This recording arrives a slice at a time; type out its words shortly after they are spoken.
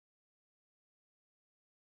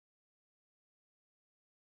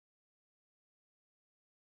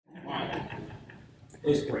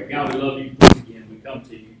Let's pray. God, we love you once again. We come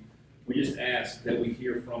to you. We just ask that we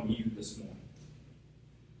hear from you this morning.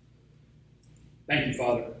 Thank you,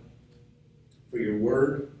 Father, for your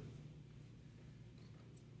word.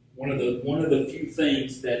 One of the few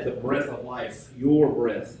things that the breath of life, your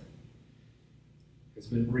breath, has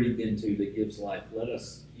been breathed into that gives life. Let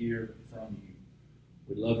us hear from you.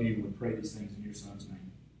 We love you. We pray these things in your Son's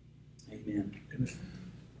name. Amen.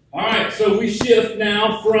 All right, so we shift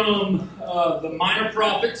now from the minor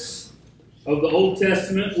prophets of the Old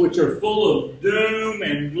Testament, which are full of doom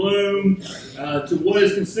and gloom, to what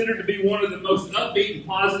is considered to be one of the most upbeat and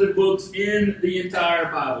positive books in the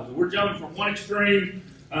entire Bible. So we're jumping from one extreme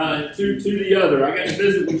to the other. I got to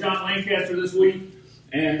visit with John Lancaster this week,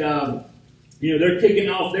 and they're kicking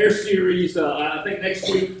off their series, I think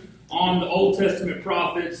next week, on the Old Testament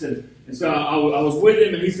prophets, and so I was with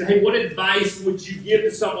him, and he said, hey, what advice would you give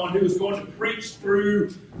to someone who is going to preach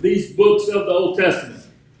through these books of the Old Testament?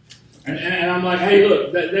 And I'm like, hey,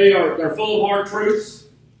 look, they're full of hard truths,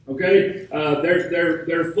 okay?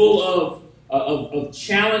 They're full of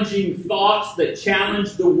challenging thoughts that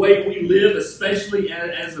challenge the way we live, especially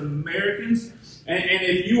as Americans. And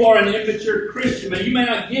if you are an immature Christian, man, you may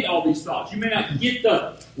not get all these thoughts. You may not get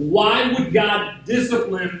the why would God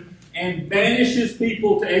discipline and banish his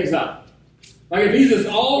people to exile? Like, if he's this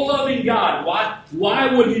all-loving God,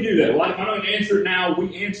 why would he do that? Well, I'm not going to answer it now.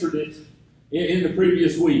 We answered it in the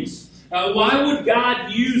previous weeks. Why would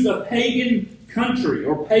God use a pagan country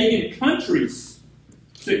or pagan countries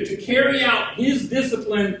to carry out his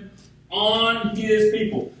discipline on his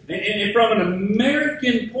people? And from an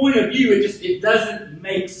American point of view, it doesn't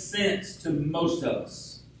make sense to most of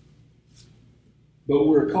us. But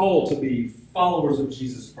we're called to be followers of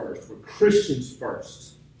Jesus first. We're Christians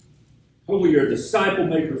first. Hopefully you're a disciple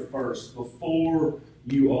maker first before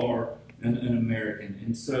you are an American.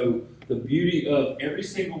 And so the beauty of every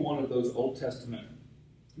single one of those Old Testament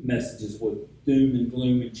messages with doom and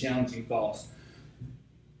gloom and challenging thoughts,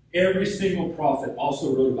 every single prophet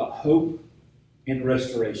also wrote about hope and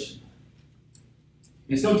restoration.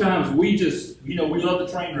 And sometimes we love the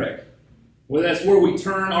train wreck. Well, that's where we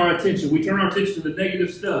turn our attention. We turn our attention to the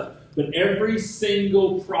negative stuff. But every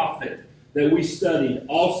single prophet that we study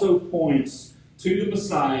also points to the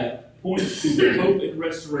Messiah, points to the hope and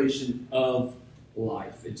restoration of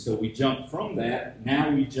life. And so we jump from that. Now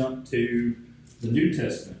we jump to the New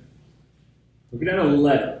Testament. Look at a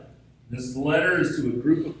letter. This letter is to a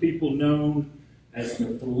group of people known as the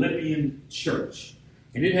Philippian church.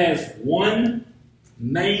 And it has one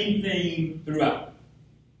main theme throughout.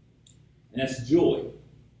 And that's joy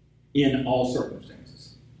in all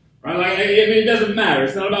circumstances. Right? It doesn't matter.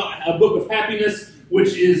 It's not about a book of happiness,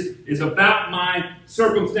 which is about my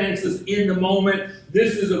circumstances in the moment.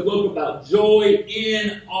 This is a book about joy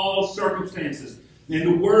in all circumstances. And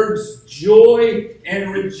the words joy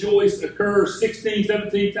and rejoice occur 16,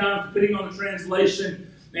 17 times, depending on the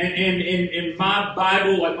translation. And in my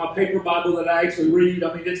Bible, like my paper Bible that I actually read,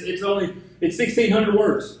 it's 1,600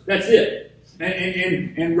 words. That's it.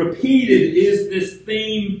 And repeated is this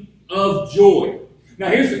theme of joy. Now,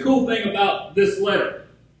 here's the cool thing about this letter.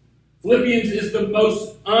 Philippians is the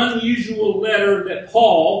most unusual letter that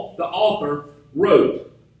Paul, the author,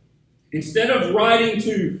 wrote. Instead of writing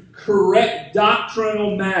to correct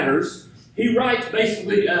doctrinal matters, he writes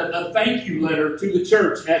basically a thank you letter to the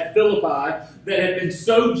church at Philippi that had been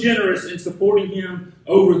so generous in supporting him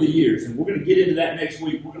over the years. And we're going to get into that next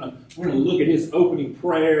week. We're going to look at his opening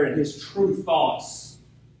prayer and his true thoughts.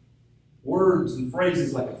 Words and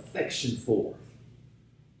phrases like affection for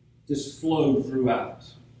just flow throughout.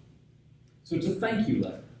 So it's a thank you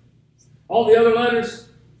letter. All the other letters,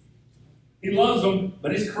 he loves them,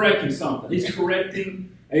 but he's correcting something. He's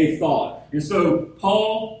correcting a thought. And so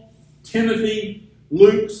Paul, Timothy,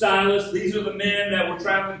 Luke, Silas, these are the men that were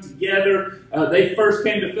traveling together. They first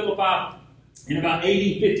came to Philippi in about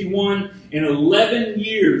AD 51. And 11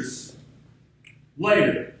 years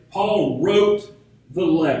later, Paul wrote the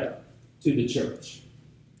letter to the church.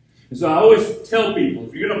 And so I always tell people,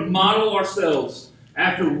 if you're going to model ourselves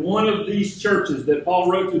after one of these churches that Paul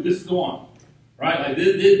wrote to, this is the one. Right? Like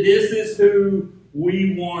this is who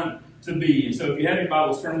we want to be. And so if you have your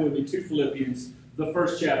Bibles, turn with me to Philippians, the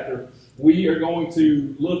first chapter. We are going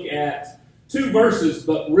to look at 2 verses,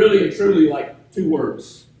 but really and truly like 2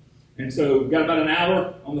 words. And so we've got about an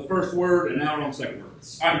hour on the first word, an hour on the second word.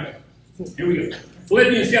 All right, here we go.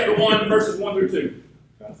 Philippians chapter 1, verses 1 through 2.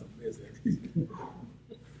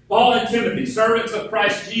 Paul and Timothy, servants of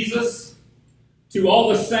Christ Jesus, to all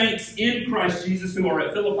the saints in Christ Jesus who are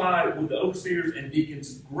at Philippi with the overseers and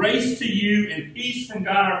deacons, grace to you and peace from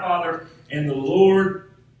God our Father and the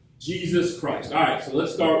Lord Jesus Christ. All right, so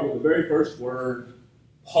let's start with the very first word,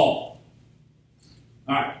 Paul.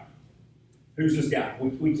 All right, who's this guy?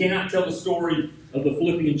 We cannot tell the story of the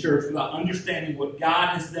Philippian church without understanding what God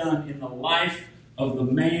has done in the life of the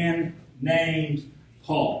man named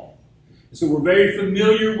Paul. So we're very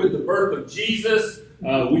familiar with the birth of Jesus.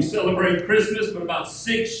 We celebrate Christmas, but about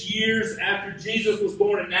 6 years after Jesus was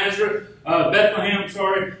born in Nazareth, Bethlehem,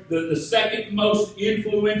 the second most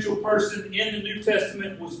influential person in the New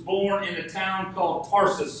Testament was born in a town called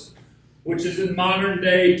Tarsus, which is in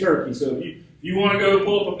modern-day Turkey. So if you want to go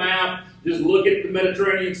pull up a map, just look at the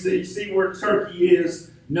Mediterranean Sea, see where Turkey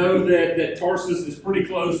is, know that Tarsus is pretty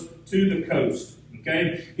close to the coast.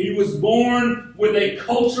 Okay? He was born with a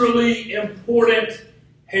culturally important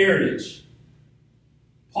heritage.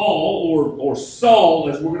 Paul, or Saul,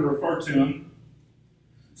 as we're going to refer to him,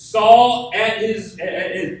 Saul, as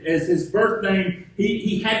his birth name,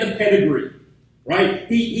 he had the pedigree, right?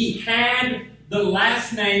 He had the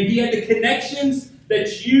last name. He had the connections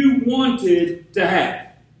that you wanted to have.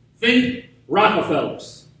 Think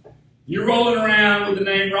Rockefellers. You're rolling around with the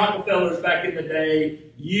name Rockefellers back in the day.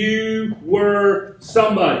 You were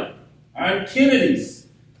somebody. All right, Kennedys.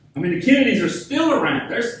 I mean, the Kennedys are still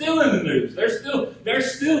around. They're still in the news. They're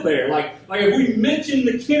still there. Like if we mention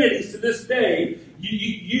the Kennedys to this day,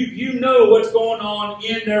 you know what's going on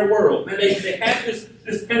in their world. Man, they have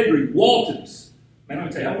this pedigree. Waltons. Man, let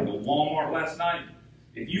me tell you, I went to Walmart last night.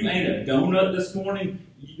 If you ate a donut this morning,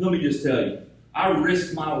 let me just tell you, I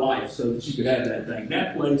risked my life so that you could have that thing.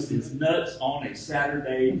 That place is nuts on a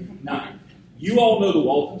Saturday night. You all know the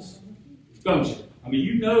Waltons, don't you? I mean,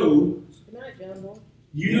 you know. Good night, John.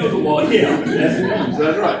 You know the Waltons. Yeah, that's the ones.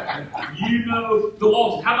 That's right. You know the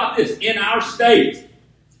Waltons. How about this? In our state.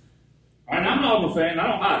 All right, I'm not a fan. I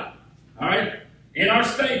don't hide it. All right? In our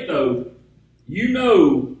state, though, you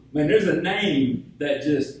know, man, there's a name that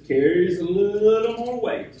just carries a little more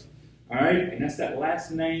weight. All right? And that's that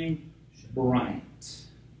last name, Bryant.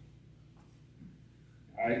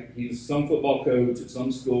 All right? He was some football coach at some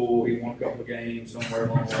school. He won a couple of games somewhere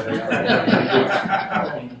along the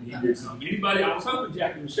way. He did something. Anybody? I was hoping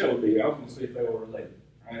Jack and Michelle would be here. I was going to see if they were related.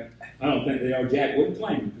 All right? I don't think they are. Jack wouldn't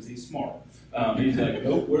claim him because he's smart. He's like,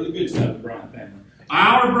 nope, we're the good side of the Bryant family.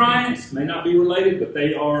 Our Bryants may not be related, but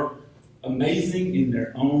they are amazing in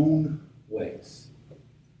their own ways.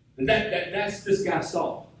 And that's this guy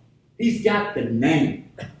Saul. He's got the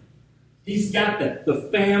name. He's got the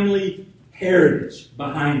family heritage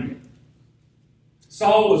behind him.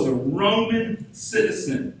 Saul was a Roman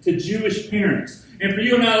citizen to Jewish parents. And for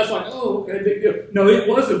you and I, that's like, oh, okay, big deal. No, it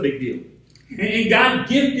was a big deal. And God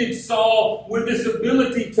gifted Saul with this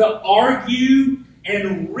ability to argue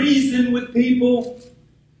and reason with people.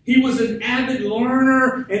 He was an avid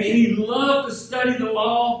learner, and he loved to study the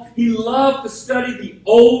law. He loved to study the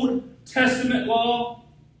Old Testament law.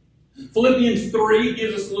 Philippians 3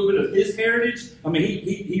 gives us a little bit of his heritage. I mean,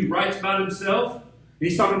 he writes about himself. And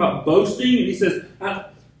he's talking about boasting, and he says,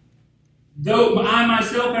 though I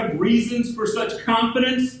myself have reasons for such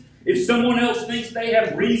confidence, if someone else thinks they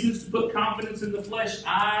have reasons to put confidence in the flesh,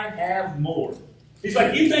 I have more. He's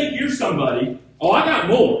like, you think you're somebody? Oh, I got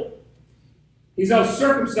more. He's all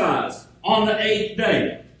circumcised on the 8th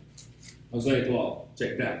day. Mosaic law.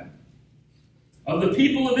 Check that one. Of the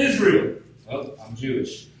people of Israel. Oh, I'm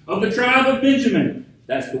Jewish. Of the tribe of Benjamin.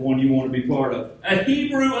 That's the one you want to be part of. A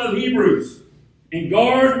Hebrew of Hebrews. In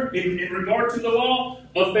regard to the law,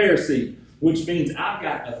 a Pharisee. Which means I've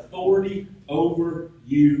got authority over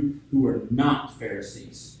you who are not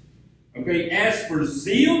Pharisees. Okay, as for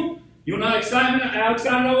zeal, you know how excited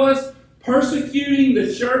I was? Persecuting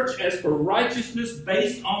the church as for righteousness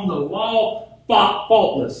based on the law,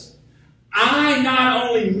 faultless. I not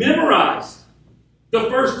only memorized the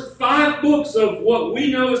first 5 books of what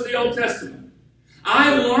we know as the Old Testament,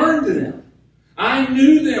 I learned them. I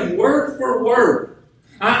knew them word for word.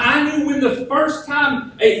 I knew when the first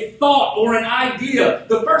time a thought or an idea,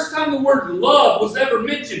 the first time the word love was ever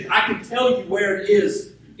mentioned, I can tell you where it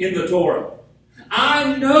is in the Torah.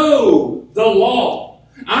 I know the law.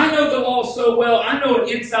 I know the law so well, I know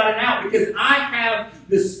it inside and out because I have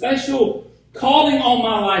this special calling on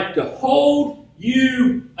my life to hold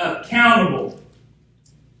you accountable.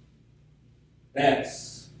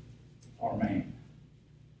 That's our man.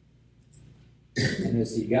 And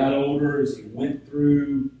as he got older, as he went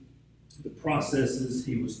through the processes,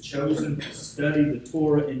 he was chosen to study the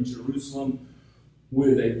Torah in Jerusalem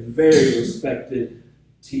with a very respected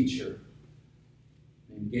teacher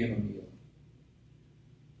named Gamaliel.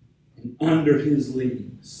 And under his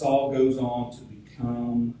leading, Saul goes on to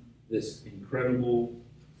become this incredible,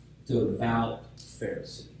 devout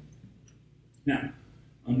Pharisee. Now,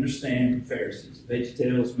 understand Pharisees.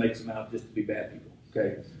 VeggieTales makes them out just to be bad people.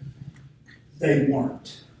 Okay, they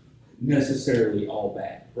weren't necessarily all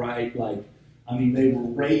bad, right? They were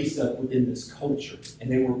raised up within this culture, and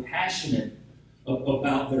they were passionate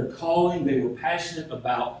about their calling. They were passionate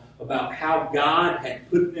about how God had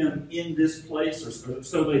put them in this place, or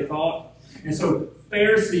so they thought. And so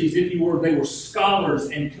Pharisees, if you were, they were scholars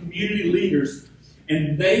and community leaders,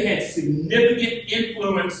 and they had significant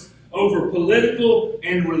influence over political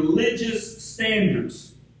and religious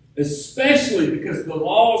standards, especially because the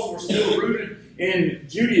laws were still rooted in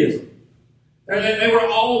Judaism. They were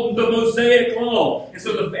all the Mosaic law. And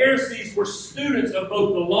so the Pharisees were students of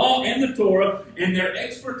both the law and the Torah, and their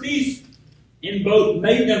expertise in both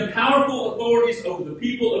made them powerful authorities over the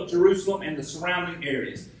people of Jerusalem and the surrounding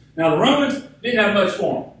areas. Now, the Romans didn't have much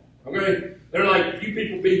for them. Okay? They're like, you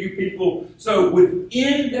people be you people. So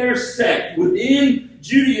within their sect, within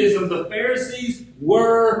Judaism, the Pharisees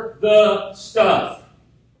were the stuff.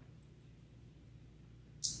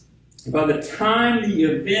 By the time the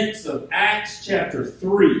events of Acts chapter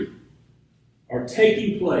 3 are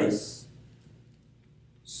taking place,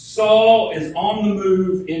 Saul is on the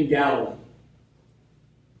move in Galilee.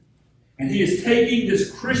 And he is taking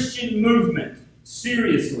this Christian movement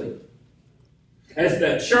seriously. As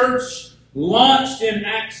the church launched in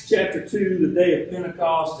Acts chapter 2, the day of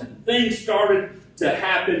Pentecost, and things started to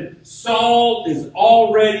happen, Saul is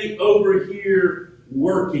already over here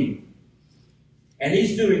working. And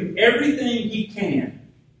he's doing everything he can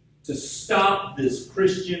to stop this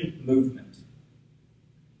Christian movement.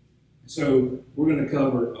 So we're going to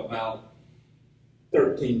cover about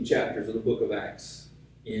 13 chapters of the book of Acts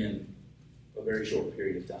in a very short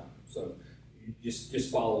period of time. So you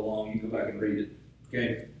just follow along. You go back and read it.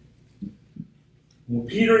 Okay? When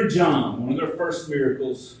Peter and John, one of their first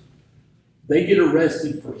miracles, they get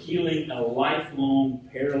arrested for healing a lifelong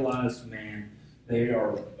paralyzed man. They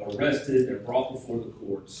are arrested, they're brought before the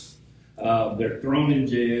courts. They're thrown in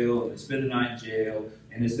jail, they spend the night in jail.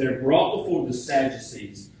 And as they're brought before the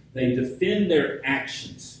Sadducees, they defend their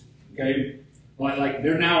actions. Okay? Like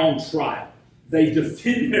they're now on trial. They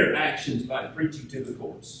defend their actions by preaching to the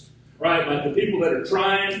courts. Right? Like the people that are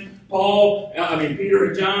trying Peter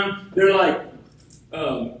and John, they're like,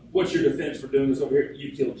 what's your defense for doing this over here?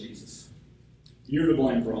 You killed Jesus. You're to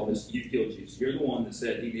blame for all this. You killed Jesus. You're the one that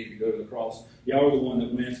said he needed to go to the cross. Y'all are the one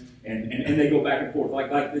that went, and they go back and forth.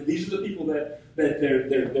 Like these are the people that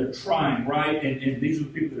they're trying, right? And these are the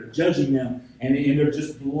people that are judging them, and they're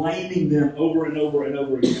just blaming them over and over and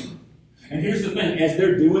over again. And here's the thing: as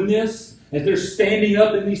they're doing this, as they're standing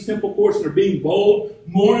up in these temple courts, they're being bold.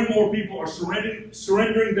 More and more people are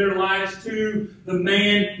surrendering their lives to the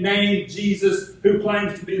man named Jesus, who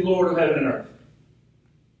claims to be Lord of heaven and earth.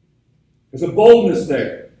 There's a boldness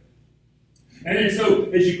there. And so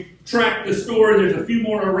as you track the story, there's a few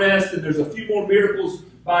more arrests and there's a few more miracles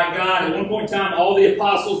by God. At one point in time, all the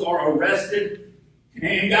apostles are arrested.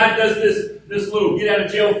 And God does this little get out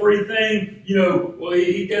of jail free thing.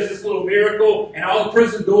 He does this little miracle and all the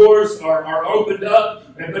prison doors are opened up.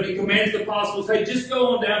 But he commands the apostles, hey, just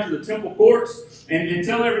go on down to the temple courts and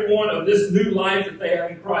tell everyone of this new life that they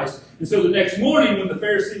have in Christ. And so the next morning when the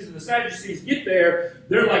Pharisees and the Sadducees get there,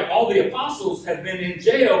 they're like, all the apostles have been in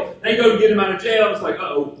jail. They go to get them out of jail. It's like,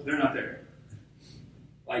 uh-oh, they're not there.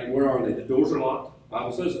 Like, where are they? The doors are locked. The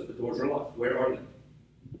Bible says it. The doors are locked. Where are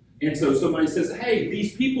they? And so somebody says, hey,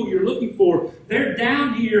 these people you're looking for, they're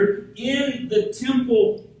down here in the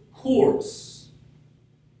temple courts.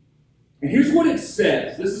 And here's what it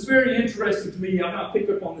says. This is very interesting to me. I've not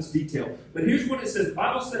picked up on this detail. But here's what it says. The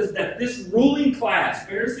Bible says that this ruling class,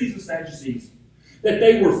 Pharisees and Sadducees, that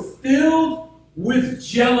they were filled with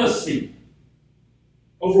jealousy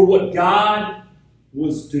over what God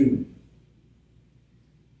was doing.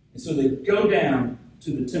 And so they go down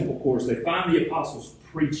to the temple courts. They find the apostles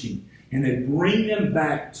preaching. And they bring them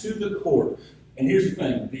back to the court. And here's the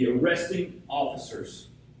thing. The arresting officers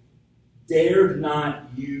dared not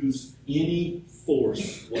use any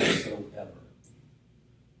force whatsoever.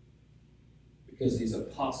 Because these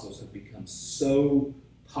apostles have become so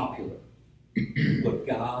popular. What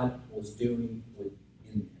God was doing within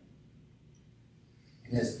them.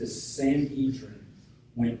 And as the Sanhedrin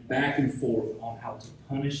went back and forth on how to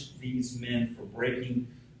punish these men for breaking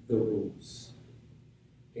the rules,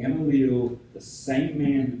 Gamaliel, the same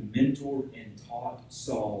man who mentored and taught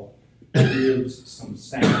Saul, gives some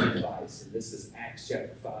sound advice. And this is Acts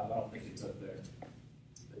chapter 5. I don't think it's up there.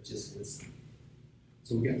 But just listen.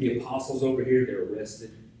 So we got the apostles over here. They're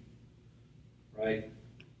arrested. Right?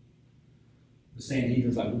 The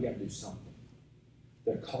Sanhedrin's like, we got to do something.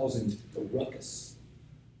 They're causing a ruckus.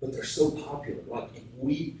 but they're so popular. Like, if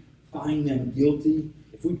we find them guilty,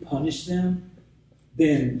 if we punish them,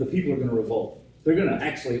 then the people are going to revolt. They're going to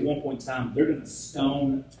actually, at one point in time, they're going to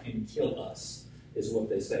stone and kill us, is what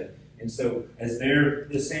they say. And so, as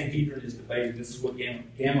the Sanhedrin is debating, this is what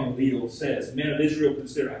Gamaliel says. Men of Israel,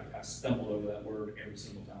 consider, I stumbled over that word every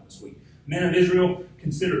single time this week. Men of Israel,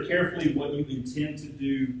 consider carefully what you intend to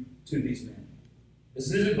do to these men. This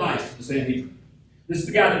is his advice to the Sanhedrin. This is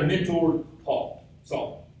the guy that mentored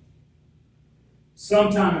Saul.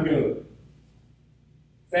 Some time ago,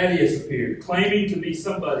 Thaddeus appeared, claiming to be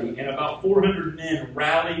somebody, and about 400 men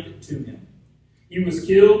rallied to him. He was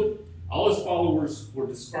killed, all his followers were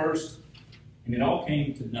dispersed, and it all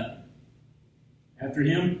came to nothing. After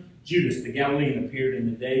him, Judas the Galilean appeared in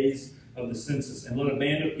the days of the census and led a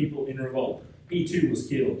band of people in revolt. He too was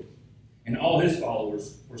killed, and all his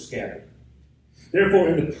followers were scattered. Therefore,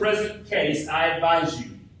 in the present case, I advise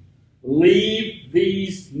you, leave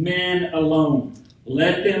these men alone.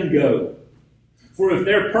 Let them go. For if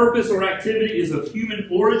their purpose or activity is of human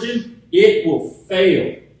origin, it will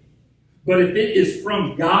fail. But if it is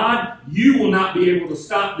from God, you will not be able to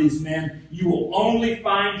stop these men. You will only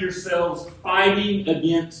find yourselves fighting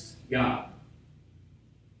against God.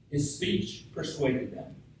 His speech persuaded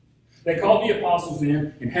them. They called the apostles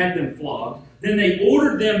in and had them flogged. Then they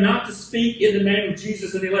ordered them not to speak in the name of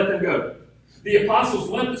Jesus, and they let them go. The apostles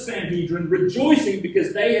left the Sanhedrin, rejoicing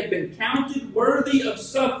because they had been counted worthy of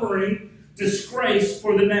suffering disgrace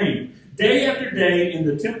for the name. Day after day in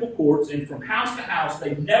the temple courts and from house to house,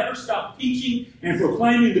 they never stopped teaching and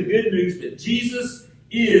proclaiming the good news that Jesus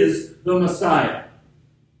is the Messiah.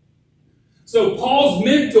 So Paul's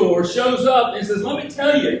mentor shows up and says, let me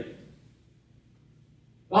tell you,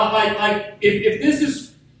 if this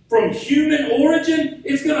is from human origin,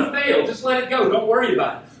 it's going to fail. Just let it go. Don't worry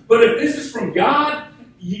about it. But if this is from God,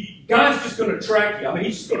 God's just going to track you. I mean,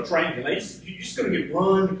 He's just going to train you. You're just going to get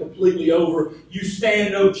run completely over. You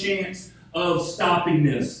stand no chance of stopping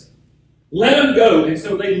this. Let them go. And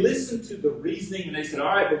so they listened to the reasoning, and they said,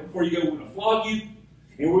 all right, but before you go, we're going to flog you,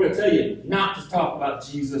 and we're going to tell you not to talk about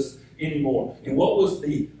Jesus anymore. And what was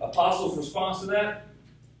the apostles' response to that?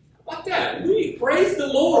 How about that? We praise the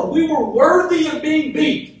Lord. We were worthy of being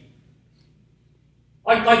beat.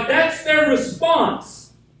 Like that's their response.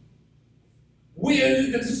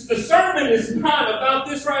 The sermon is not about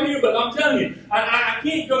this right here, but I'm telling you, I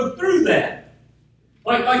can't go through that.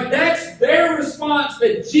 Like that's their response,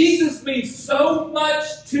 that Jesus means so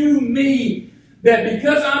much to me that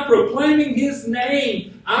because I'm proclaiming His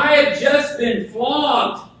name, I have just been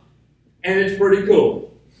flogged. And it's pretty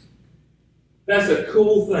cool. That's a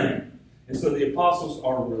cool thing. And so the apostles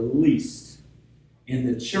are released. And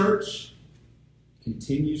the church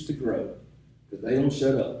continues to grow because they don't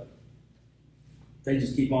shut up. They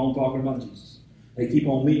just keep on talking about Jesus. They keep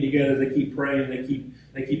on meeting together. They keep praying.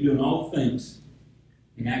 They keep doing all the things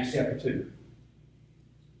in Acts chapter 2.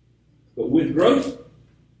 But with growth,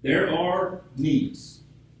 there are needs.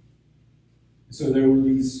 So there were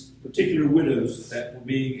these particular widows that were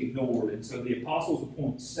being ignored. And so the apostles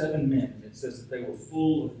appoint 7 men. It says that they were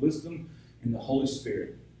full of wisdom and the Holy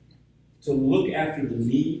Spirit to look after the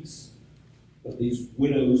needs of these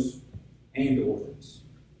widows and orphans.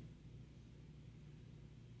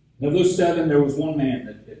 Of those 7, there was one man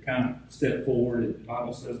that kind of stepped forward. And the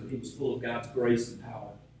Bible says that he was full of God's grace and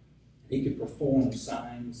power. He could perform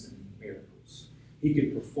signs and miracles. He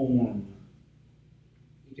could perform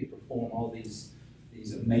all these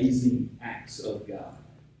amazing acts of God.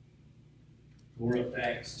 We're up to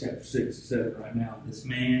Acts chapter 6 and 7 right now. This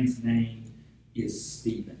man's name is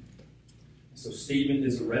Stephen. So Stephen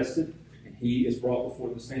is arrested, and he is brought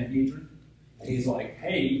before the Sanhedrin. And he's like,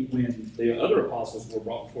 hey, when the other apostles were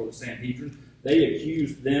brought before the Sanhedrin, they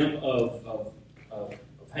accused them of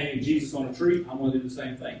hanging Jesus on a tree. I'm going to do the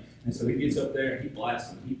same thing. And so he gets up there and he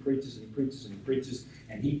blasts them. He preaches and he preaches and he preaches,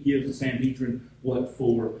 and he gives the Sanhedrin what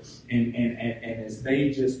for. And as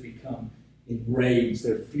they just become enraged,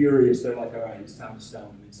 they're furious. They're like, all right, it's time to stone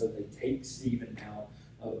him. And so they take Stephen out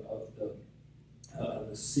of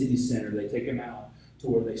the city center. They take him out to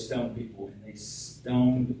where they stone people, and they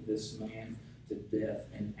stoned this man to death.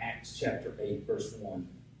 In Acts chapter 8, verse 1,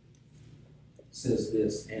 it says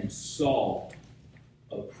this, and Saul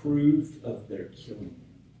approved of their killing him.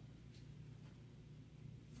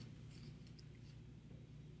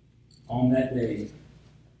 On that day,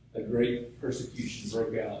 a great persecution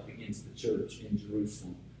broke out against the church in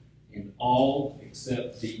Jerusalem, and all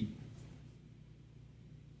except the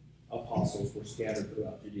apostles were scattered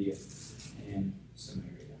throughout Judea and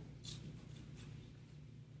Samaria.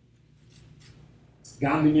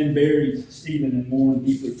 Godly men buried Stephen and mourned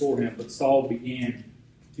deeply for him, but Saul began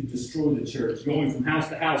to destroy the church. Going from house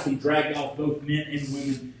to house, he dragged off both men and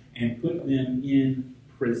women and put them in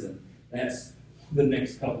prison. That's the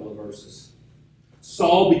next couple of verses.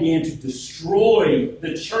 Saul began to destroy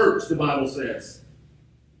the church, the Bible says.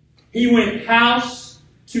 He went house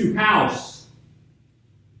to house.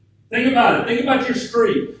 Think about it. Think about your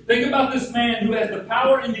street. Think about this man who has the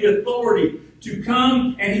power and the authority to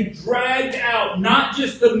come, and he dragged out not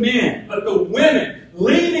just the men, but the women,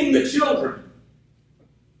 leaving the children.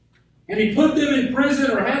 And he put them in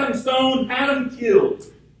prison or had them stoned, had them killed.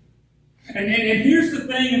 And here's the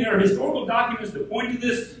thing, and there are historical documents that point to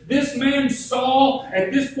this. This man, Saul,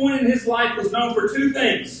 at this point in his life, was known for two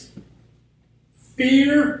things: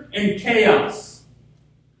 fear and chaos.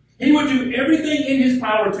 He would do everything in his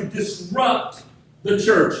power to disrupt the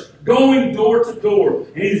church, going door to door.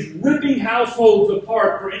 And he's ripping households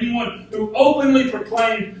apart for anyone who openly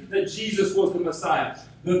proclaimed that Jesus was the Messiah.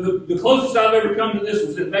 The closest I've ever come to this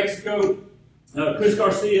was in Mexico. Chris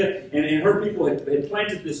Garcia and her people had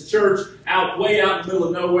planted this church way out in the middle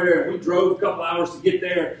of nowhere, and we drove a couple hours to get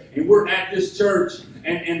there, and we're at this church,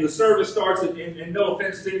 and the service starts, and no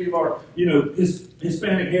offense to any of our,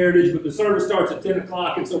 Hispanic heritage, but the service starts at 10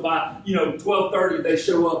 o'clock, and so by, 12:30 they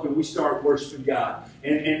show up, and we start worshiping God.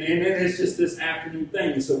 And it's just this afternoon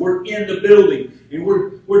thing, and so we're in the building, and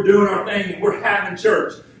we're doing our thing, and we're having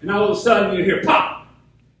church, and all of a sudden you hear pop,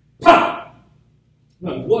 pop.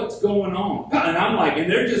 Like, what's going on? And I'm like,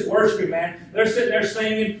 and they're just worshiping, man. They're sitting there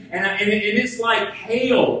singing, and it's like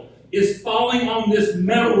hail is falling on this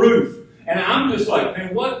metal roof. And I'm just like,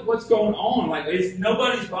 man, what's going on? Like,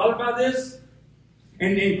 nobody's bothered by this?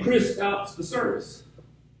 And Chris stops the service.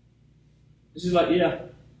 She's like, yeah,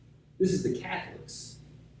 this is the Catholics.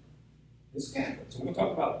 This is Catholics. We're going to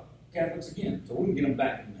talk about Catholics again, so we can get them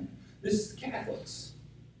back in a minute. This is the Catholics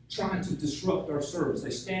trying to disrupt our service. They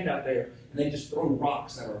stand out there and they just throw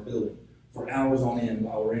rocks at our building for hours on end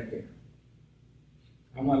while we're in here.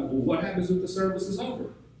 I'm like, well, what happens if the service is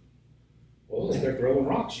over? Well, if they're throwing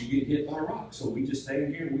rocks, you get hit by rocks. So we just stay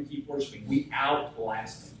in here and we keep worshiping. We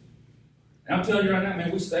outlast them. And I'm telling you right now,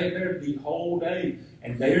 man, we stayed there the whole day.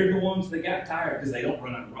 And they're the ones that got tired because they don't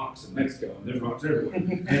run out of rocks in Mexico. And there's rocks everywhere.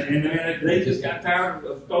 and they just got tired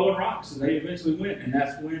of throwing rocks, and they eventually went. And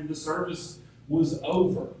that's when the service was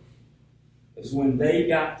over. Is when they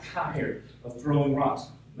got tired of throwing rocks.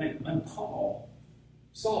 And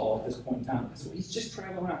Saul, at this point in time, so he's just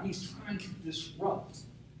traveling around. He's trying to disrupt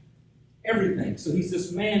everything. So he's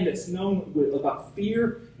this man that's known about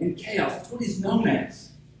fear and chaos. That's what he's known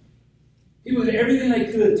as. He was everything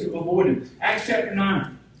they could to avoid him. Acts chapter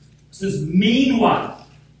 9 says, meanwhile,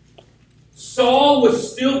 Saul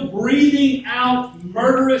was still breathing out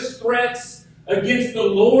murderous threats against the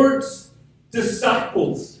Lord's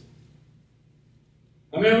disciples.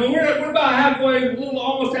 I mean, we're about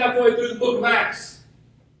almost halfway through the book of Acts.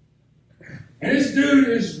 And this dude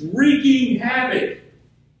is wreaking havoc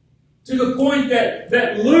to the point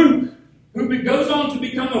that Luke, who goes on to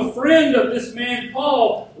become a friend of this man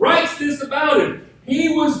Paul, writes this about him. He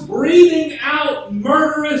was breathing out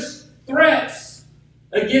murderous threats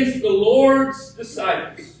against the Lord's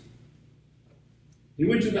disciples. He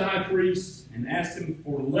went to the high priest and asked him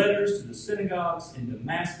for letters to the synagogues in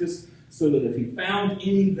Damascus, so that if he found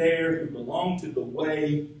any there who belonged to the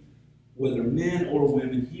way, whether men or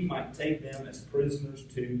women, he might take them as prisoners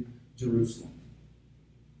to Jerusalem.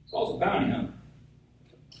 Saul's a bounty hunter.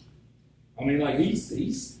 I mean, like,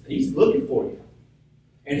 he's looking for you.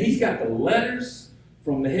 And he's got the letters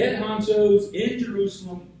from the head honchos in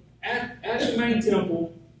Jerusalem at the main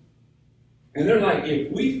temple. And they're like,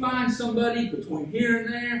 if we find somebody between here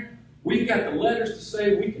and there, we've got the letters to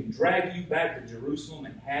say we can drag you back to Jerusalem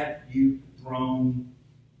and have you thrown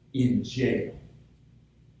in jail.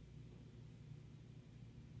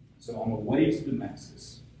 So on the way to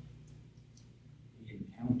Damascus, he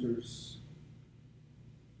encounters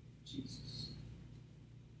Jesus.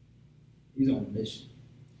 He's on a mission.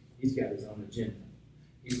 He's got his own agenda.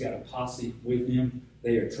 He's got a posse with him.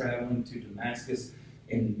 They are traveling to Damascus.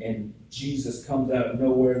 And Jesus comes out of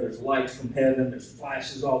nowhere. There's lights from heaven. There's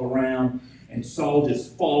flashes all around. And Saul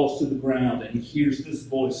just falls to the ground. And he hears this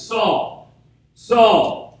voice, Saul,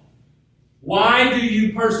 Saul, why do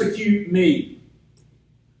you persecute me?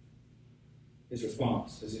 His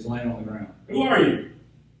response as he's laying on the ground. Who are you?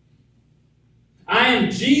 I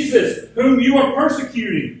am Jesus, whom you are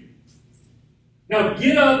persecuting. Now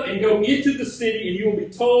get up and go into the city, and you will be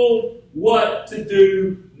told what to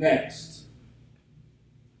do next.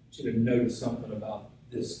 I should have noticed something about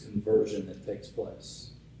this conversion that takes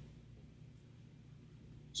place.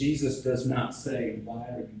 Jesus does not say, why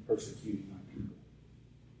are you persecuting my people?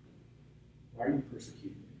 Why are you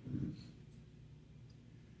persecuting me?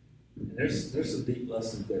 And there's some deep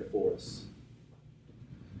lessons there for us.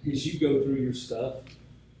 As you go through your stuff,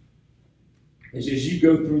 as you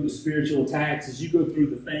go through the spiritual attacks, as you go through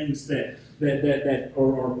the things that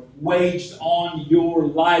are waged on your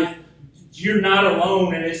life, you're not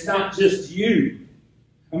alone, and it's not just you.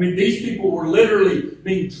 I mean, these people were literally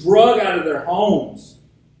being drug out of their homes.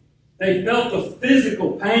 They felt the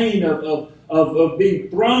physical pain of being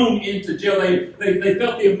thrown into jail. They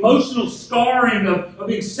felt the emotional scarring of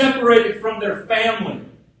being separated from their family.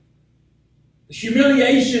 The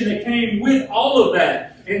humiliation that came with all of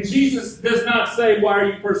that. And Jesus does not say, why are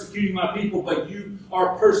you persecuting my people? But you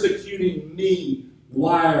are persecuting me.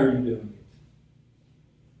 Why are you doing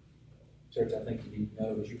it? Church, I think you need to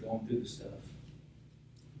know as you're going through this stuff,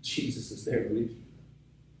 Jesus is there with you.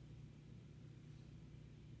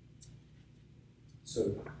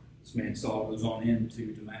 So this man Saul goes on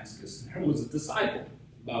into Damascus. And there was a disciple,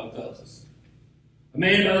 the Bible tells us. A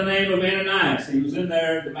man by the name of Ananias. He was in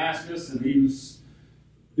there in Damascus and he was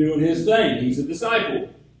doing his thing. He's a disciple.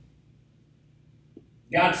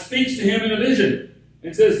 God speaks to him in a vision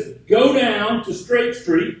and says, go down to Straight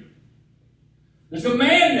Street. There's a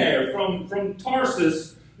man there from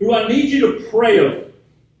Tarsus who I need you to pray over.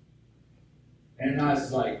 Ananias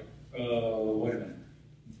is like, wait a minute.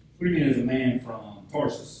 What do you mean there's a man from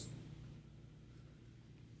Tarsus?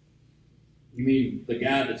 You mean the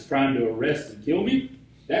guy that's trying to arrest and kill me?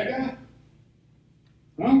 That guy?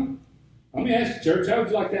 Huh? Let me ask you, church, how would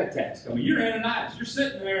you like that task? I mean, you're Ananias. You're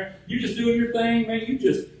sitting there. You're just doing your thing, man. You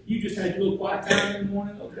just had your little quiet time in the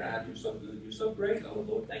morning. Oh, God, you're so good. You're so great. Oh,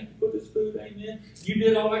 Lord, thank you for this food. Amen. You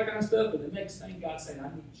did all that kind of stuff. And the next thing God said, I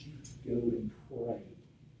need you to go and pray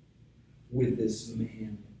with this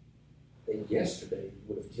man that yesterday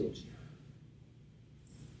would have killed you.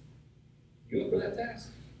 You up for that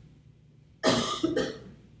task?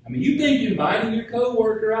 I mean, you think inviting your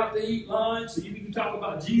coworker out to eat lunch so you can talk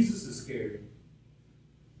about Jesus is scary.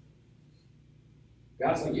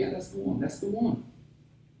 God's like, yeah, that's the one. That's the one.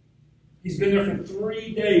 He's been there for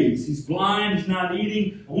 3 days. He's blind. He's not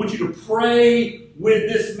eating. I want you to pray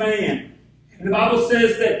with this man. And the Bible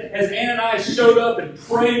says that as Ananias showed up and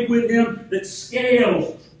prayed with him, that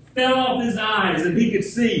scales fell off his eyes and he could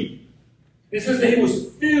see. It says that he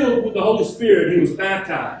was filled with the Holy Spirit. He was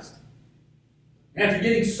baptized. After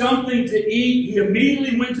getting something to eat, he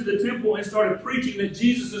immediately went to the temple and started preaching that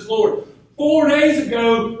Jesus is Lord. 4 days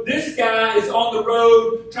ago, this guy is on the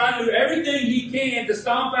road trying to do everything he can to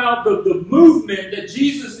stomp out the movement that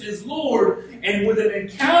Jesus is Lord. And with an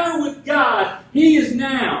encounter with God, he is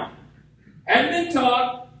now. Hadn't been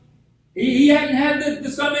taught. He hadn't had the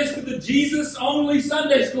Sunday school, the Jesus-only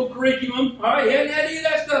Sunday school curriculum. All right, he hadn't had any of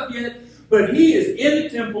that stuff yet. But he is in the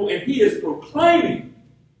temple and he is proclaiming.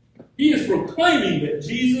 He is proclaiming that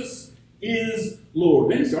Jesus is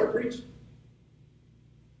Lord. Then he started preaching.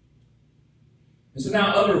 And so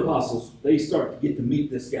now other apostles, they start to get to meet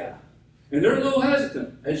this guy. And they're a little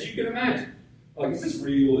hesitant, as you can imagine. Like, is this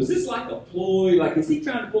real? Is this like a ploy? Like, is he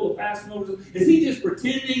trying to pull a fast one over? Is he just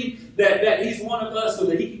pretending that he's one of us so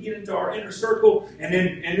that he can get into our inner circle and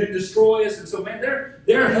then destroy us? And so, man,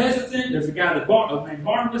 they're hesitant. There's a guy named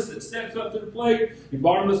Barnabas that steps up to the plate. And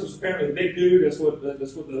Barnabas was apparently a big dude. That's what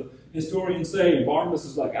the historians say. And Barnabas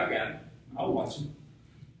is like, I got him. I'll watch him.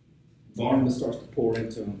 Barnabas starts to pour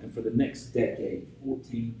into him. And for the next decade,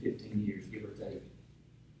 14, 15 years, give or take,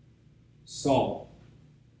 Saul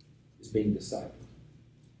is being discipled.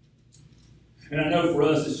 And I know for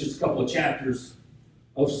us it's just a couple of chapters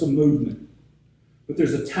of some movement. But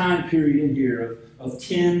there's a time period in here of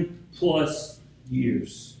 10 plus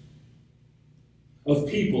years. Of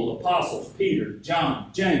people, apostles, Peter,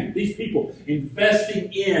 John, James, these people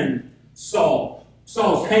investing in Saul.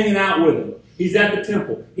 Saul's hanging out with him. He's at the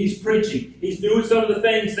temple. He's preaching. He's doing some of the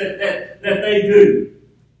things that they do.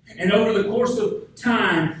 And over the course of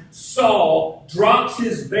time, Saul drops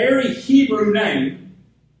his very Hebrew name,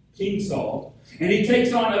 King Saul, and he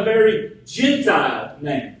takes on a very Gentile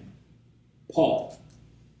name, Paul.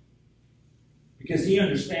 Because he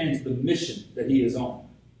understands the mission that he is on.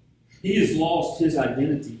 He has lost his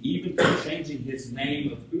identity, even from changing his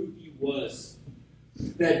name of who he was.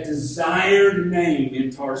 That desired name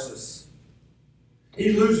in Tarsus.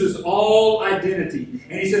 He loses all identity.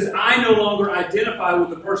 And he says, I no longer identify with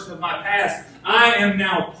the person of my past. I am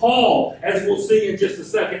now Paul, as we'll see in just a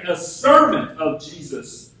second, a servant of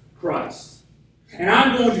Jesus Christ. And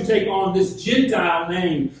I'm going to take on this Gentile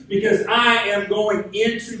name because I am going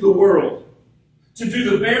into the world to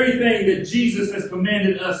do the very thing that Jesus has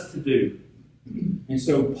commanded us to do. And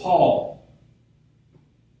so Paul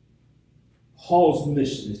Paul's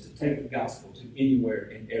mission is to take the gospel to anywhere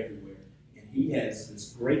and everywhere. And he has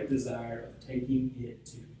this great desire of taking it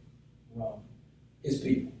to Rome, his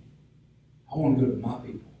people. I want to go to my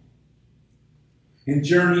people. And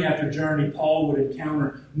journey after journey, Paul would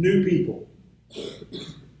encounter new people,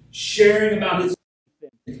 sharing about his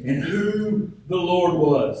faith and who the Lord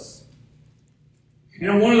was. And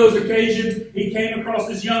on one of those occasions, he came across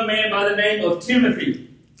this young man by the name of Timothy.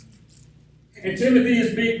 And Timothy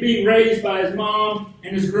is being raised by his mom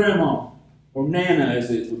and his grandma, or Nana,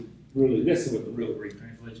 as it would really, this is what the real Greek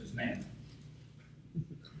translation is, Nana.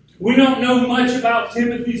 We don't know much about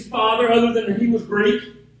Timothy's father other than that he was Greek.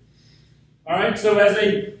 All right, so as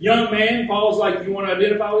a young man, Paul's like, you want to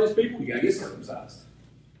identify with these people? You got to get circumcised.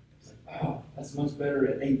 It's like, wow, that's much better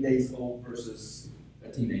at 8 days old versus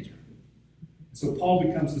a teenager. So Paul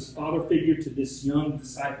becomes this father figure to this young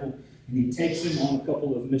disciple, and he takes him on a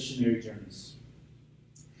couple of missionary journeys.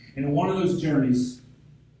 And in one of those journeys,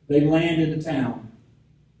 they land in a town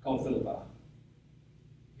called Philippi.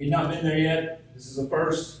 He'd not been there yet. This is a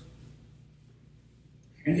first.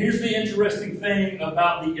 And here's the interesting thing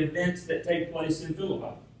about the events that take place in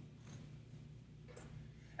Philippi.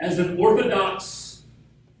 As an Orthodox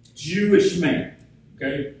Jewish man,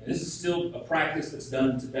 okay, this is still a practice that's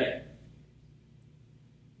done today.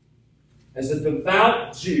 As a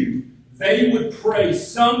devout Jew, they would pray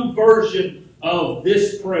some version of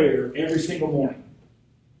this prayer every single morning.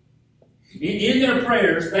 In their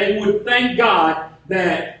prayers, they would thank God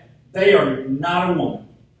that they are not a woman.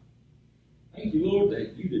 Thank you, Lord,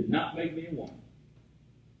 that you did not make me a woman.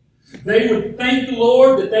 They would thank the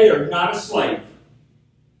Lord that they are not a slave.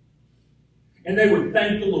 And they would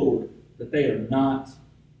thank the Lord that they are not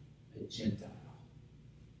a Gentile.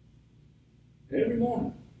 Every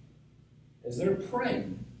morning, as they're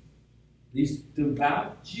praying, these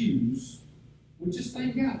devout Jews would just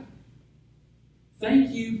thank God.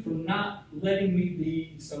 Thank you for not letting me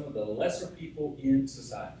be some of the lesser people in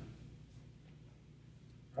society.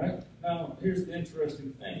 Right? Now, here's the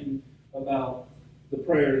interesting thing about the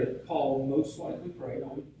prayer that Paul most likely prayed.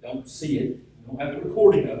 We don't see it. We don't have a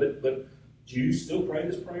recording of it, but Jews still pray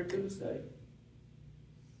this prayer to this day.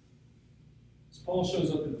 As Paul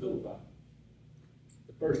shows up in Philippi,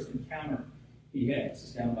 the first encounter he has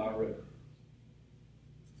is down by a river.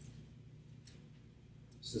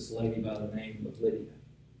 It's this lady by the name of Lydia.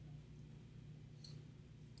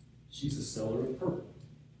 She's a seller of purple.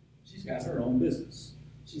 She's got her own business.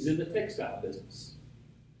 She's in the textile business.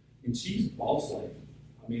 And she's boss lady.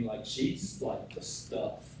 I mean, like, she's like the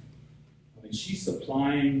stuff. I mean, she's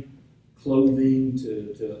supplying clothing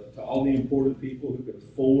to all the important people who could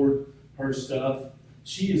afford her stuff.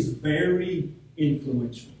 She is very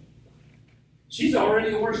influential. She's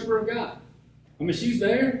already a worshiper of God. I mean, she's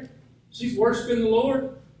there. She's worshiping the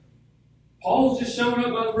Lord. Paul's just showing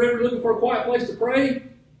up by the river looking for a quiet place to pray.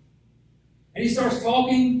 And he starts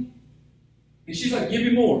talking. And she's like, give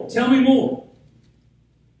me more. Tell me more.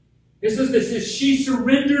 It says this, she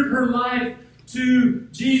surrendered her life to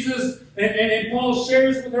Jesus. And Paul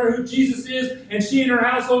shares with her who Jesus is. And she and her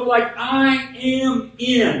household are like, I am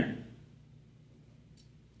in.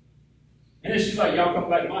 And then she's like, y'all come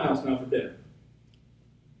back to my house now for dinner.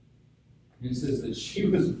 And it says that she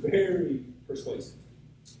was very persuasive.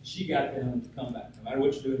 She got them to come back. No matter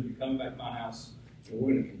what you're doing, you're coming back to my house. And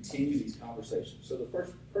we're going to continue these conversations. So the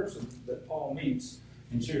first person that Paul meets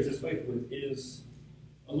and shares his faith with is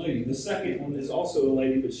a lady. The second one is also a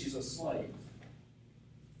lady, but she's a slave.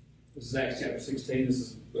 This is Acts chapter 16. This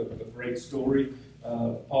is a great story.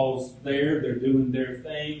 Paul's there. They're doing their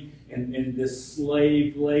thing. And this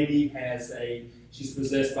slave lady she's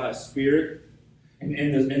possessed by a spirit.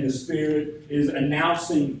 And the spirit is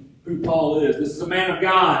announcing who Paul is. This is a man of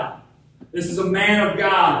God. This is a man of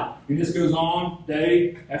God. And this goes on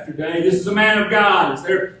day after day. This is a man of God. As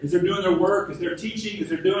they're doing their work, as they're teaching, as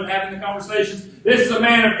they're having the conversations, this is a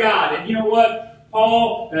man of God. And you know what?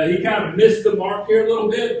 Paul, he kind of missed the mark here a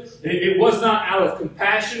little bit. It was not out of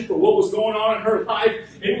compassion for what was going on in her life.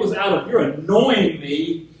 It was out of, you're annoying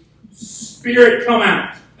me. Spirit, come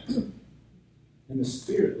out. And the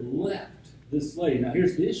spirit left this lady. Now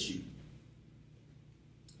here's the issue.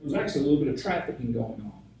 There's actually a little bit of trafficking going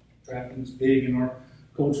on. Trafficking is big in our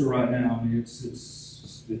culture right now. I mean,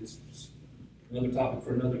 it's another topic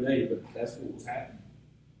for another day, but that's what was happening.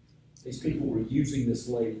 These people were using this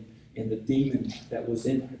lady and the demon that was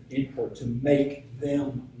in her to make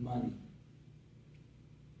them money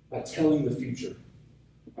by telling the future,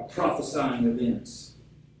 by prophesying events.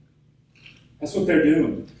 That's what they're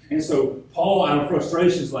doing. And so Paul, out of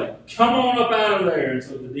frustration, is like, come on up out of there. And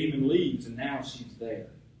so the demon leaves, and now she's there.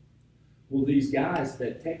 Well, these guys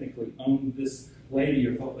that technically owned this lady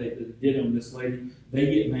or thought they did own this lady, they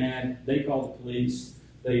get mad. They call the police.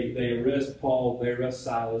 They arrest Paul. They arrest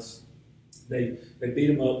Silas. They beat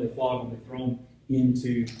him up. They flog him. They throw him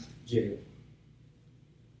into jail.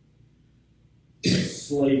 A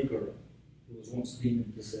slave girl who was once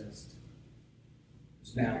demon possessed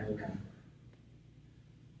is now no longer.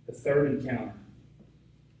 The third encounter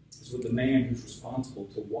is with the man who's responsible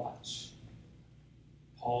to watch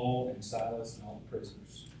Paul and Silas and all the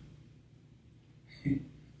prisoners. And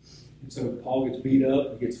so Paul gets beat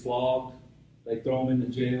up, he gets flogged, they throw him into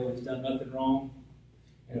jail, he's done nothing wrong.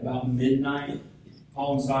 And about midnight,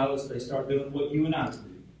 Paul and Silas, they start doing what you and I would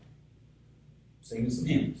do. Singing some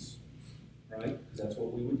hymns, right? Because that's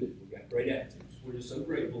what we would do. We got great attitudes. We're just so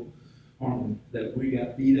grateful, aren't we, that we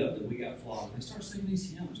got beat up, that we got flogged. They start singing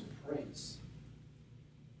these hymns of praise.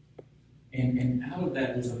 And out of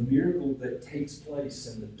that, there's a miracle that takes place,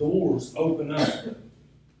 and the doors open up.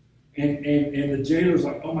 And the jailer's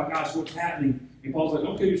like, oh my gosh, what's happening? And Paul's like,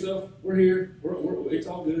 don't kill yourself. We're here. It's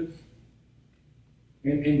all good.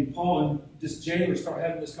 And Paul and this jailer start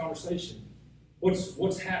having this conversation.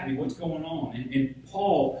 What's happening? What's going on? And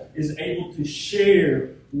Paul is able to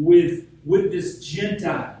share with this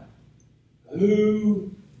Gentile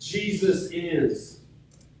who Jesus is.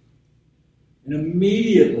 And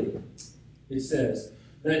immediately, it says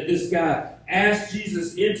that this guy asked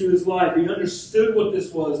Jesus into his life. He understood what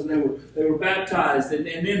this was, and they were baptized. And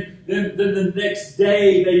then the next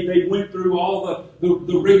day they went through all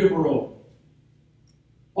the rigmarole.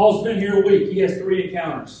 Paul's been here a week. He has 3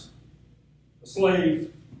 encounters: a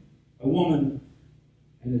slave, a woman,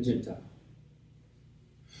 and a Gentile.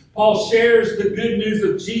 Paul shares the good news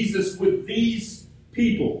of Jesus with these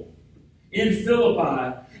people in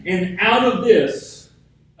Philippi, and out of this,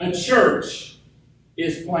 a church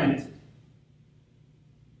is planted.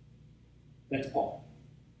 That's Paul.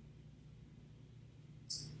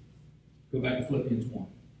 Go back to Philippians 1.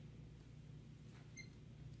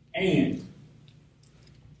 And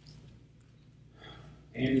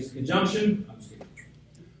is a conjunction. I'm just kidding.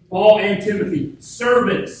 Paul and Timothy,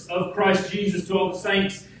 servants of Christ Jesus, to all the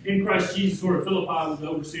saints in Christ Jesus who are at Philippi, with the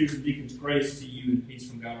overseers and deacons, grace to you and peace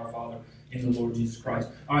from God our Father and the Lord Jesus Christ.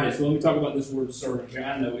 All right, so let me talk about this word servant here.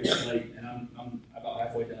 I know it's late, and I'm about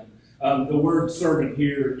halfway done. The word servant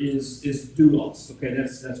here is doulos. Okay,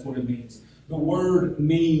 that's what it means. The word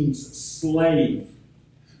means slave.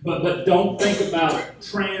 But don't think about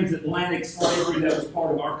transatlantic slavery that was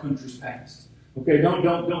part of our country's past. Okay,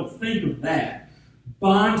 don't think of that.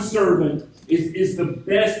 Bondservant is the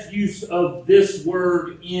best use of this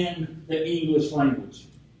word in the English language.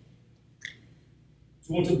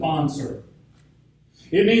 So what's a bondservant?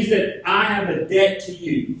 It means that I have a debt to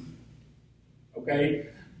you. Okay?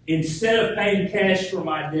 Instead of paying cash for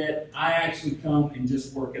my debt, I actually come and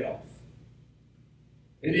just work it off.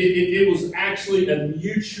 It was actually a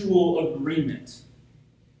mutual agreement.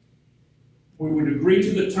 We would agree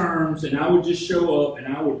to the terms, and I would just show up, and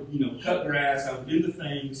I would, cut grass, I would do the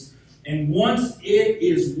things. And once it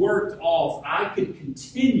is worked off, I could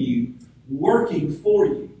continue working for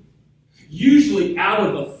you. Usually out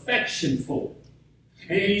of affection for.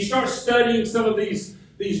 And you start studying some of these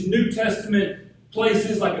New Testament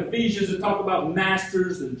places like Ephesians that talk about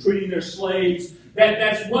masters and treating their slaves.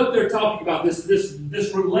 That's what they're talking about,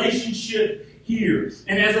 this relationship here.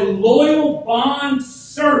 And as a loyal bond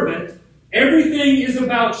servant, everything is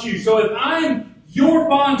about you. So if I'm your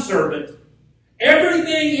bondservant,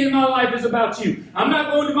 everything in my life is about you. I'm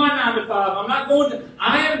not going to my 9 to 5.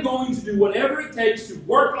 I am going to do whatever it takes to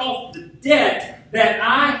work off the debt that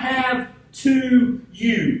I have to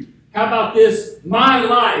you. How about this? My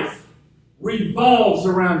life revolves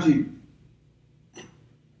around you.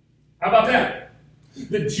 How about that?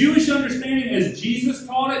 The Jewish understanding as Jesus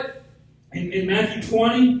taught it in Matthew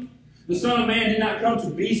 20, the Son of Man did not come to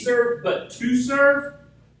be served, but to serve.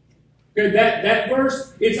 Okay, that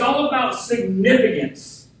verse, it's all about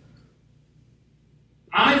significance.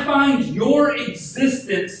 I find your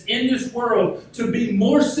existence in this world to be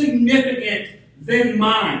more significant than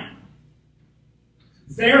mine.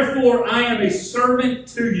 Therefore, I am a servant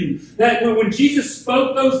to you. That when Jesus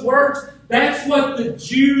spoke those words, that's what the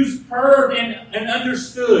Jews heard and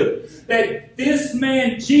understood. That this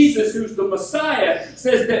man, Jesus, who's the Messiah,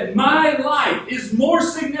 says that my life is more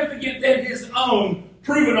significant than his own,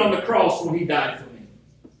 proven on the cross when he died for me.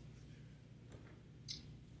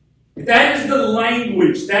 That is the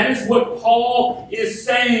language. That is what Paul is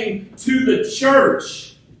saying to the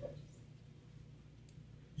church.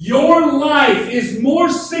 Your life is more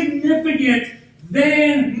significant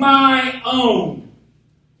than my own.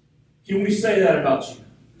 Can we say that about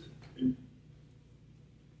you?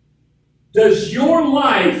 Does your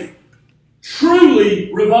life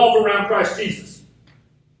truly revolve around Christ Jesus?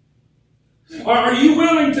 Are you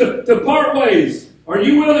willing to part ways? Are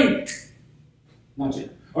you willing? Not yet.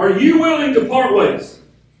 Are you willing to part ways?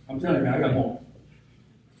 I'm telling you, I got more.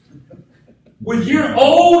 With your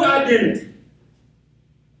old identity.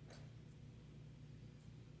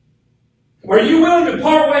 Are you willing to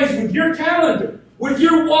part ways with your calendar, with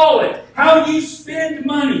your wallet, how you spend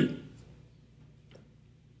money,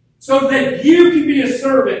 so that you can be a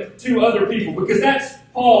servant to other people? Because that's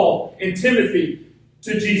Paul and Timothy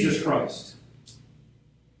to Jesus Christ.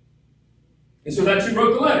 And so that's who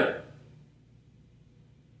wrote the letter.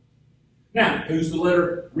 Now, who's the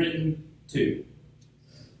letter written to?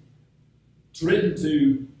 It's written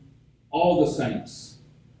to all the saints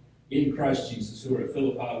in Christ Jesus who are at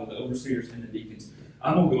Philippi with the overseers and the deacons.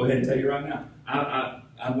 I'm going to go ahead and tell you right now,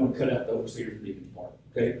 I'm going to cut out the overseers and deacons part.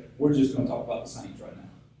 Okay? We're just going to talk about the saints right now.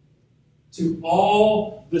 To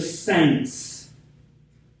all the saints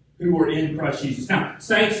who are in Christ Jesus. Now,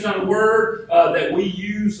 saints is not a word that we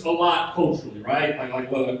use a lot culturally, right?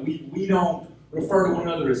 We don't refer to one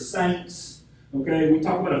another as saints. Okay, we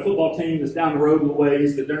talk about a football team that's down the road a little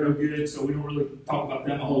ways, that they're no good, so we don't really talk about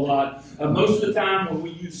them a whole lot. Most of the time when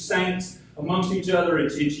we use saints amongst each other,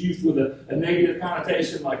 it's used with a negative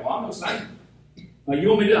connotation, like, well, I'm no saint. Like, you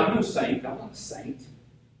want me to? I'm no saint. I'm not a saint.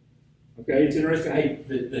 Okay, it's interesting. Hey,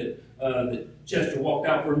 that Chester walked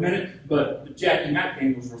out for a minute, but Jackie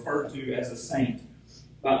McCain was referred to as a saint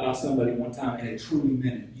by somebody one time, and it truly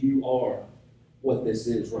meant it. You are what this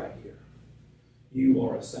is right here. You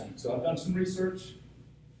are a saint. So I've done some research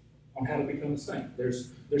on how to become a saint.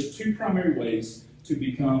 There's two primary ways to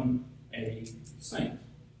become a saint.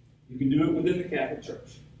 You can do it within the Catholic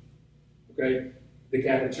Church. Okay? The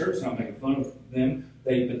Catholic Church, not making fun of them,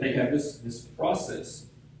 but they have this process.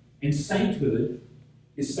 And sainthood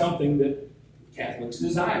is something that Catholics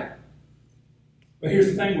desire. But here's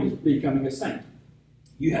the thing with becoming a saint.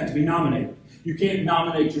 You have to be nominated. You can't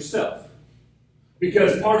nominate yourself.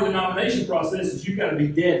 Because part of the nomination process is you've got to be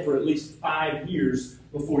dead for at least 5 years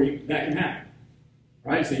before that can happen.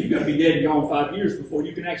 Right? So you've got to be dead and gone 5 years before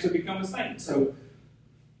you can actually become a saint. So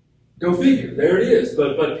go figure. There it is.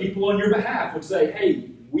 But people on your behalf would say,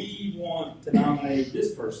 hey, we want to nominate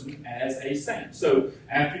this person as a saint. So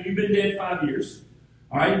after you've been dead 5 years,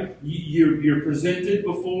 all right, you're presented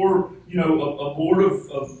before a board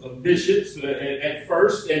of bishops at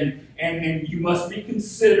first, and you must be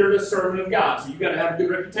considered a servant of God. So you've got to have a good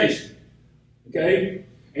reputation. Okay?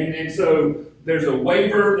 And so there's a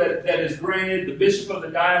waiver that is granted. The bishop of the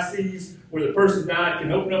diocese where the person died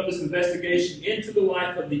can open up this investigation into the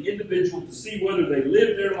life of the individual to see whether they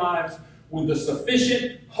lived their lives with the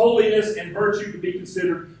sufficient holiness and virtue to be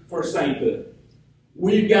considered for sainthood.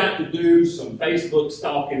 We've got to do some Facebook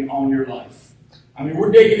stalking on your life. I mean, we're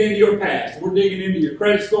digging into your past. We're digging into your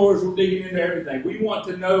credit scores. We're digging into everything. We want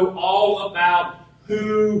to know all about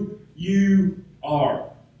who you are.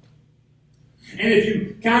 And if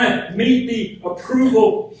you kind of meet the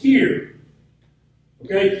approval here,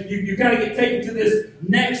 okay, you kind of get taken to this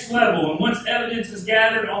next level. And once evidence is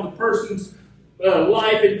gathered on the person's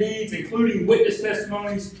life and deeds, including witness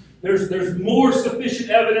testimonies, there's more sufficient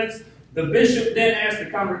evidence. The bishop then asks the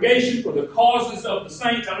congregation for the causes of the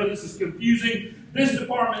saints. I know this is confusing. This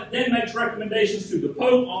department then makes recommendations to the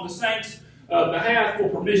Pope on the saints' behalf for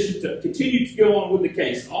permission to continue to go on with the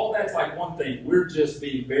case. All that's like one thing. We're just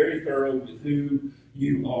being very thorough with who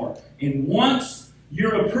you are. And once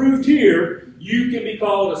you're approved here, you can be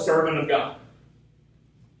called a servant of God.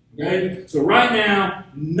 Okay? So right now,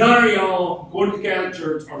 none of y'all, according to the Catholic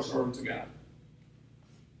Church, are servants of God.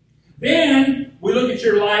 Then we look at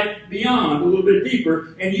your life beyond, a little bit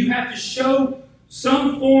deeper, and you have to show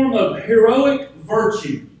some form of heroic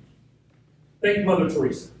virtue. Think Mother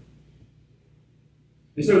Teresa.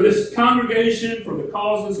 And so this congregation for the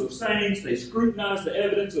causes of saints, they scrutinize the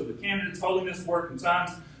evidence of the candidate's holiness, work, and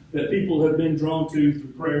signs that people have been drawn to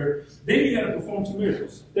through prayer. Then you got to perform some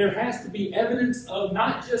miracles. There has to be evidence of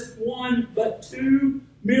not just one, but 2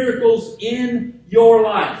 miracles in your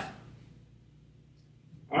life.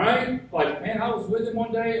 All right? Like, man, I was with him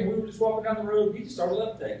one day and we were just walking down the road. He just started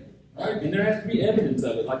levitating. Right? And there has to be evidence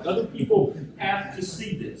of it. Like, other people have to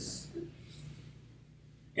see this.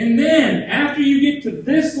 And then, after you get to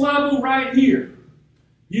this level right here,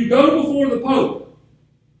 you go before the Pope.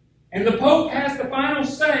 And the Pope has the final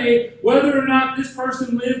say whether or not this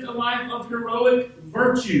person lived a life of heroic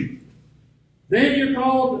virtue. Then you're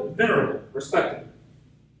called venerable, respectable.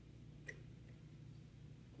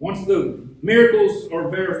 Once the miracles are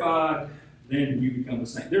verified, then you become a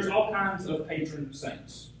saint. There's all kinds of patron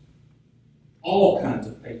saints. all kinds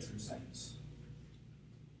of patron saints.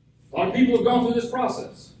 A lot of people have gone through this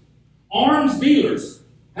process. Arms dealers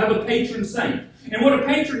have a patron saint. And what a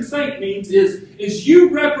patron saint means is you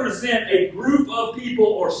represent a group of people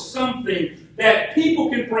or something that people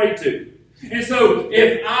can pray to. And so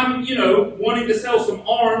if I'm, wanting to sell some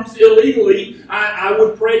arms illegally, I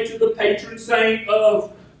would pray to the patron saint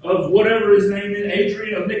of whatever his name is,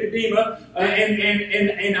 Adrian of Nicodema,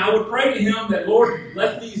 and I would pray to him that, Lord,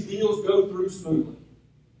 let these deals go through smoothly.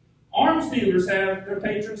 Arms dealers have their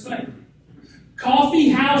patron saint. Coffee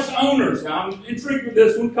house owners, now I'm intrigued with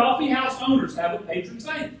this one, coffee house owners have a patron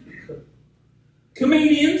saint.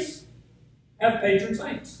 Comedians have patron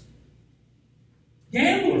saints.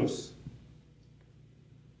 Gamblers.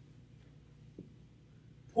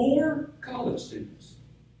 Poor college students.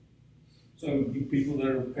 So you people that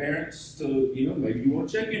are parents, maybe you want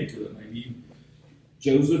to check into it. Maybe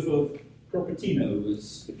Joseph of Cupertino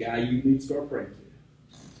is the guy you need to start praying to.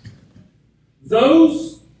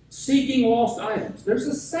 Those seeking lost items. There's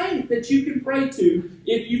a saint that you can pray to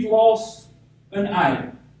if you've lost an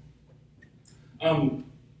item.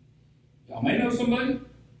 Y'all may know somebody.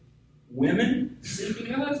 Women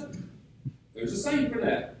seeking a husband. There's a saint for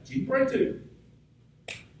that you can pray to.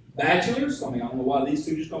 Bachelors, I don't know why these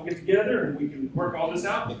two just don't get together and we can work all this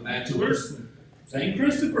out, but bachelors, St.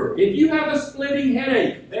 Christopher. If you have a splitting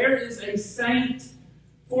headache, there is a saint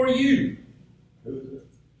for you. Who is it?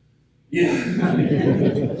 Yeah.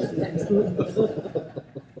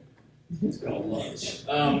 It's called lunch.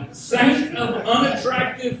 Saint of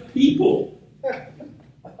unattractive people.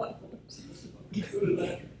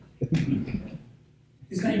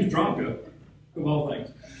 His name is Dronko, of all things.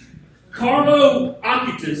 Carlo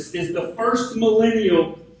Acutis is the first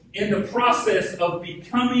millennial in the process of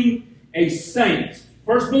becoming a saint.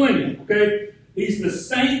 First millennium, okay? He's the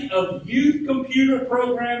saint of youth computer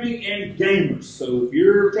programming and gamers. So if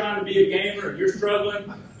you're trying to be a gamer and you're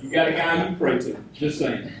struggling, you got a guy you pray to. Just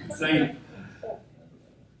saying. Saint.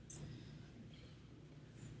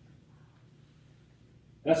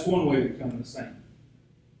 That's one way of becoming a saint.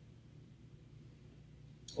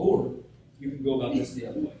 Or you can go about this the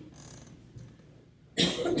other way.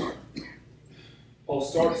 Paul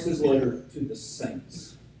starts his letter to the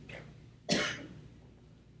saints.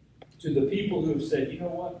 To the people who have said, you know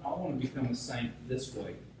what, I want to become a saint this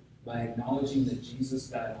way, by acknowledging that Jesus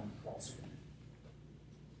died on the cross for me.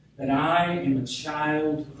 That I am a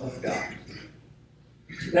child of God.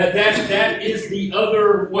 That is the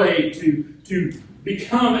other way to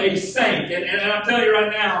become a saint. And I'll tell you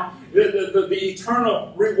right now, the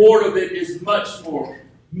eternal reward of it is much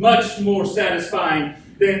more satisfying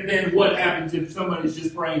than what happens if somebody's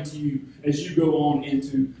just praying to you as you go on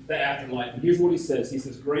into the afterlife. And here's what he says. He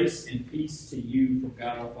says, grace and peace to you from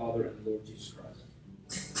God our Father and the Lord Jesus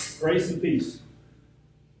Christ. Grace and peace.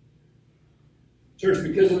 Church,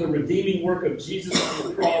 because of the redeeming work of Jesus on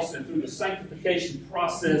the cross and through the sanctification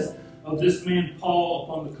process of this man Paul,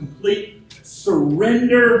 upon the complete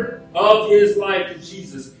surrender of his life to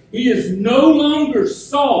Jesus, he is no longer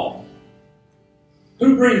Saul,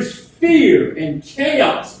 who brings fear and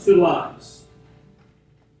chaos to lives.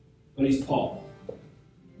 But he's Paul,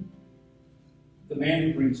 the man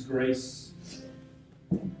who brings grace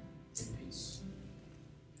and peace.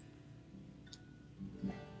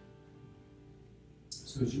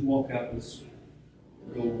 So as you walk out this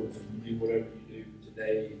doors and do whatever you do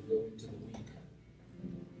today and go into the week,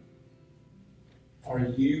 are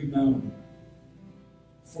you known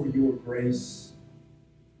for your grace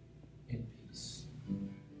and peace?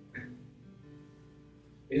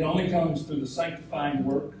 It only comes through the sanctifying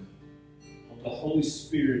work of the Holy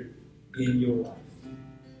Spirit in your life.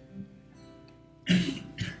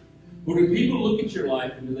 Or do people look at your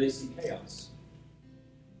life and do they see chaos?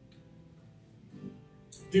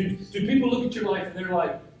 Do people look at your life and they're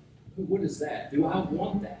like, what is that? Do I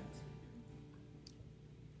want that?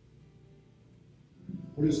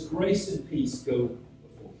 Or does grace and peace go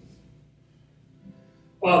before you?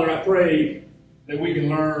 Father, I pray that we can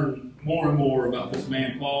learn more and more about this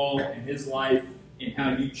man Paul and his life and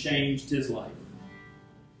how you changed his life.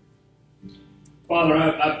 Father,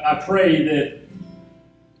 I pray that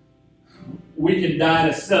we can die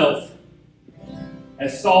to self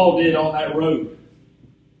as Saul did on that road.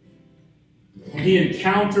 When he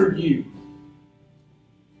encountered you,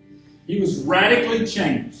 he was radically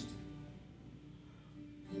changed.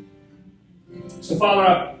 So,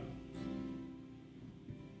 Father,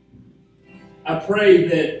 I pray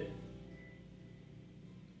that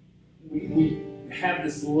we have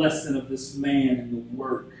this lesson of this man and the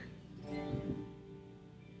work.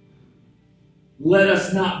 Let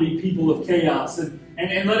us not be people of chaos. And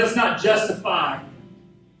And let us not justify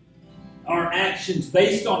our actions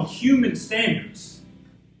based on human standards,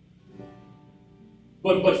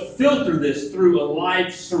 but filter this through a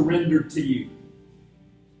life surrendered to you.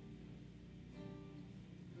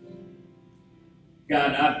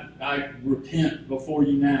 God, I repent before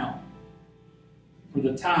you now for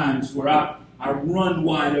the times where I run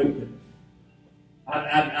wide open.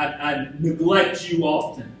 I neglect you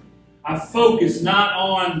often. I focus not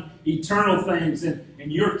on eternal things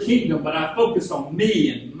and your kingdom, but I focus on me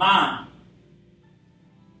and mine.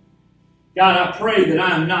 God, I pray that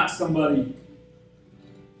I am not somebody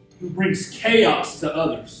who brings chaos to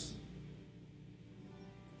others.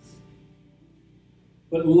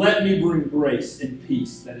 But let me bring grace and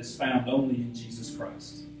peace that is found only in Jesus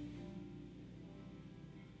Christ.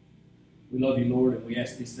 We love you, Lord, and we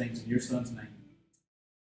ask these things in your Son's name.